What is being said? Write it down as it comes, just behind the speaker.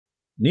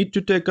Need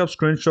to take up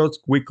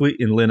screenshots quickly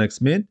in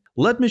Linux Mint?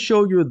 Let me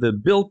show you the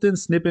built-in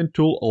snipping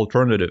tool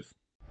alternative.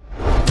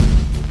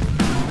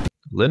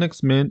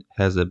 Linux Mint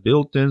has a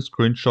built-in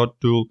screenshot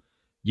tool.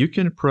 You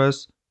can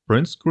press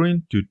print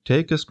screen to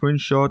take a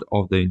screenshot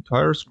of the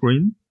entire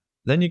screen.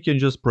 Then you can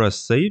just press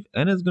save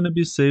and it's going to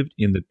be saved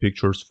in the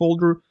pictures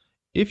folder.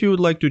 If you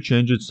would like to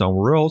change it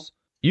somewhere else,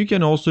 you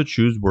can also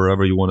choose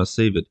wherever you want to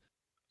save it.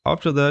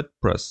 After that,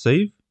 press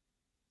save.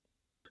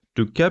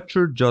 To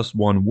capture just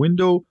one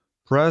window,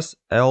 press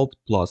Alt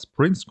plus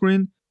print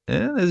screen,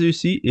 and as you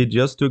see, it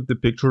just took the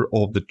picture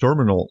of the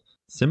terminal.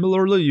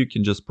 Similarly, you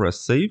can just press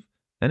save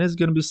and it's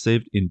going to be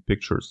saved in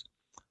pictures.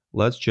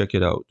 Let's check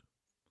it out.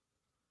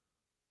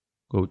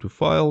 Go to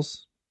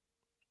files,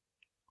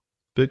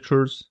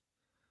 pictures,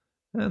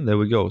 and there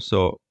we go.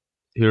 So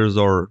here's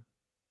our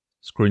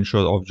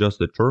screenshot of just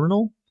the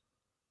terminal.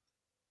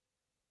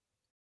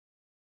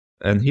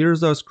 And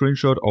here's a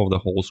screenshot of the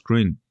whole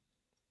screen.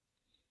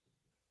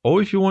 Or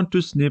if you want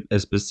to snip a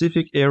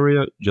specific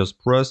area, just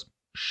press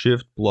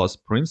Shift plus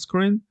print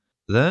screen,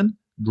 then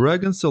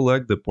drag and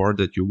select the part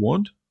that you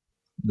want,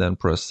 then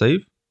press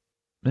save.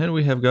 And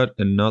we have got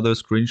another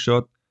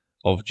screenshot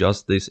of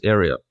just this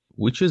area,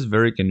 which is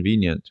very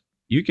convenient.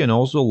 You can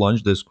also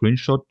launch the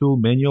screenshot tool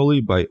manually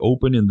by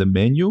opening the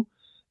menu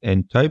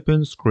and type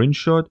in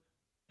screenshot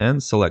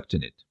and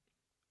selecting it.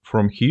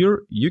 From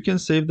here, you can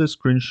save the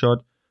screenshot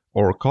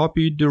or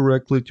copy it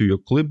directly to your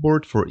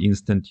clipboard for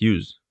instant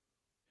use.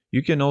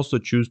 You can also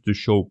choose to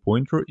show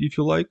pointer if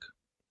you like.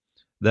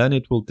 Then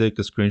it will take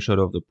a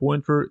screenshot of the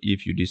pointer.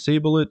 If you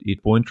disable it, the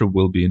pointer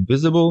will be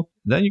invisible.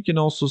 Then you can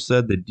also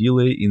set the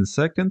delay in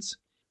seconds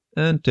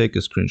and take a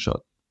screenshot.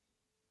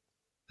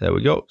 There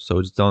we go. So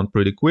it's done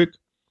pretty quick.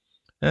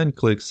 And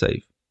click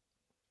save.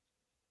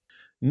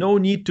 No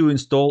need to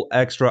install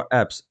extra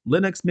apps.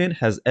 Linux Mint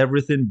has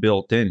everything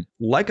built in.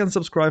 Like and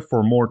subscribe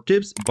for more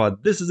tips,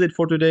 but this is it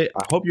for today.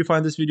 I hope you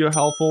find this video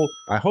helpful.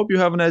 I hope you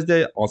have a nice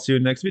day. I'll see you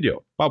in the next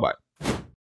video. Bye-bye.